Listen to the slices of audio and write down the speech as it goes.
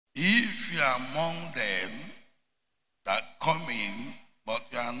you are among them that come in, but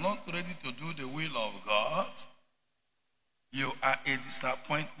you are not ready to do the will of God, you are a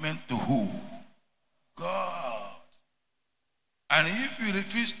disappointment to who? God. And if you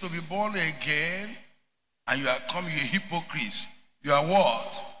refuse to be born again, and you are coming, you hypocrites, you are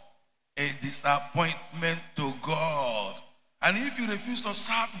what? A disappointment to God. And if you refuse to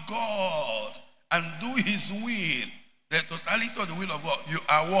serve God and do his will, the totality of the will of God, you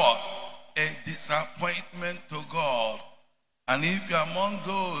are what? A disappointment to God. And if you are among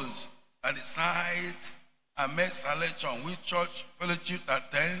those that decide and make selection which church fellowship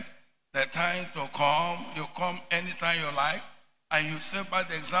attend, the time to come, you come anytime you like, and you set by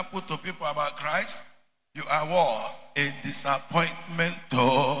the example to people about Christ, you are what? A disappointment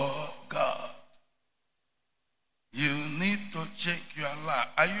to God. You need to check your life.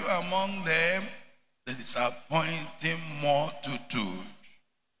 Are you among them? The disappointing multitude.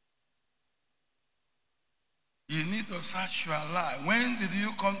 You need to search your life. When did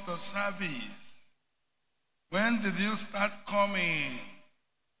you come to service? When did you start coming?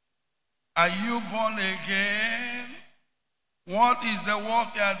 Are you born again? What is the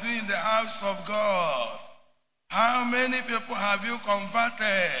work you are doing in the house of God? How many people have you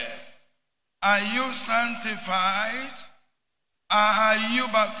converted? Are you sanctified? Are you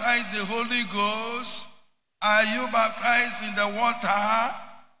baptized in the Holy Ghost? Are you baptized in the water?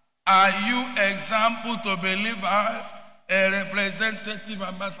 Are you example to believers, a representative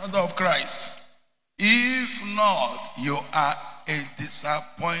ambassador of Christ? If not, you are a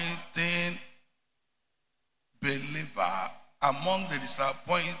disappointing believer among the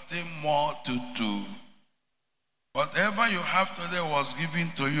disappointing multitude. Whatever you have today was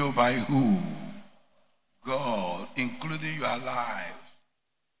given to you by who? God, including your life.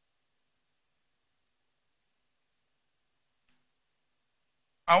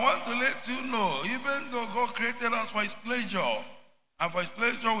 I want to let you know, even though God created us for his pleasure, and for his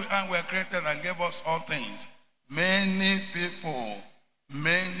pleasure we were created and gave us all things, many people,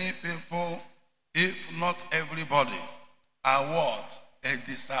 if not everybody, are what? A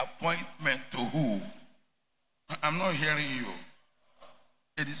disappointment to who? I'm not hearing you.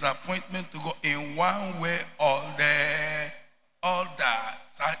 A disappointment to go in one way or the other.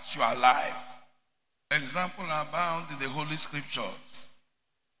 Search your life. Example abound in the Holy Scriptures.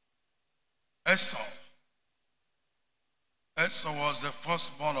 Esau was the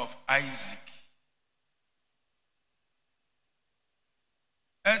firstborn of Isaac.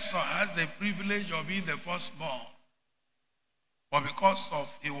 Esau has the privilege of being the firstborn. But because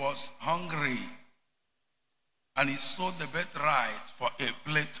of he was hungry, and he sold the birthright for a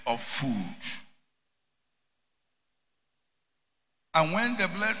plate of food. And when the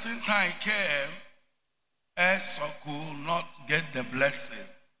blessing time came, Esau could not get the blessing.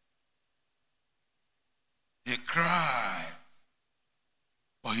 He cried,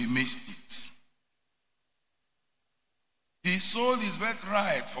 but he missed it. He sold his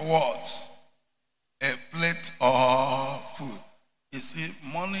birthright for what? A plate of food. You see,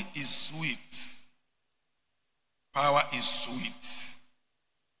 money is sweet. Power is sweet.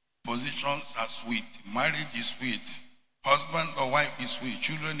 Positions are sweet. Marriage is sweet. Husband or wife is sweet.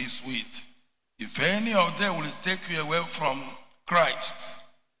 Children is sweet. If any of them will take you away from Christ,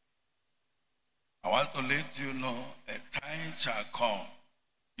 I want to let you know a time shall come.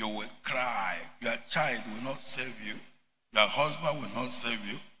 You will cry. Your child will not save you. Your husband will not save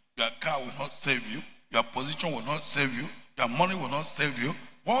you. Your car will not save you. Your position will not save you. Your money will not save you.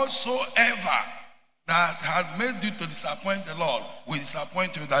 Whatsoever that had made you to disappoint the Lord will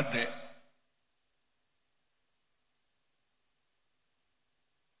disappoint you that day.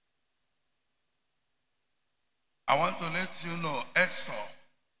 I want to let you know, Esau,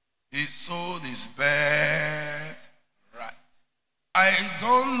 he sold his birthright. I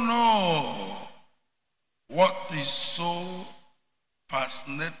don't know what is so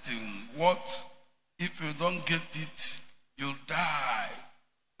fascinating. What if you don't get it, you'll die.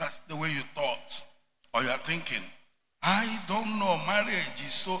 That's the way you thought or you are thinking. I don't know, marriage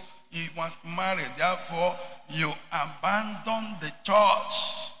is so, you must marry, therefore you abandon the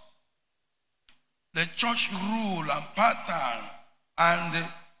church. The church rule and pattern and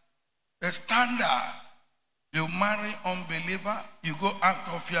the standard. You marry unbeliever, you go out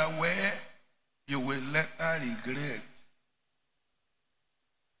of your way, you will later regret.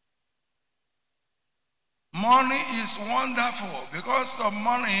 Money is wonderful. Because of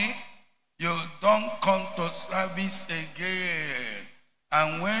money, you don't come to service again.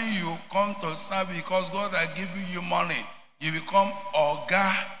 And when you come to serve because God has given you money, you become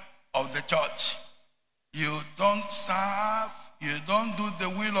Oga of the church. You don't serve, you don't do the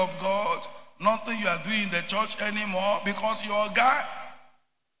will of God, are doing in the church anymore because you're a guy.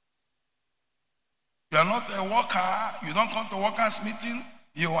 You are not a worker. You don't come to workers' meeting.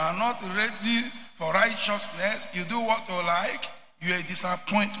 You are not ready for righteousness. You do what you like. You are a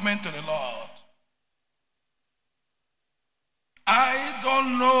disappointment to the Lord. I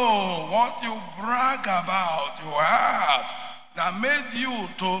don't know what you brag about you have that made you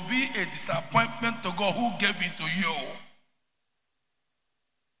to be a disappointment to God who gave it to you.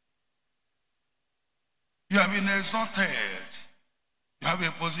 You have been exalted. You have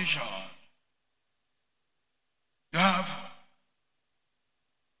a position. You have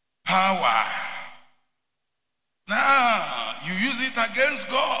power. Now, you use it against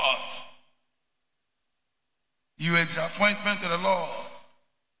God. You are a disappointment to the Lord.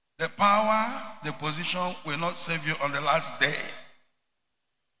 The power, the position will not save you on the last day.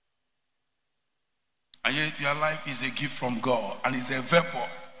 And yet your life is a gift from God and it's a vapor.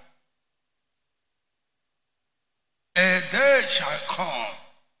 A day shall come,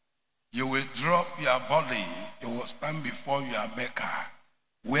 you will drop your body, you will stand before your Maker.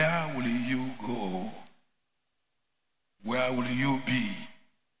 Where will you go? Where will you be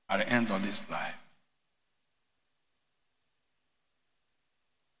at the end of this life?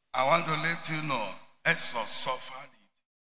 I want to let you know, Esau suffered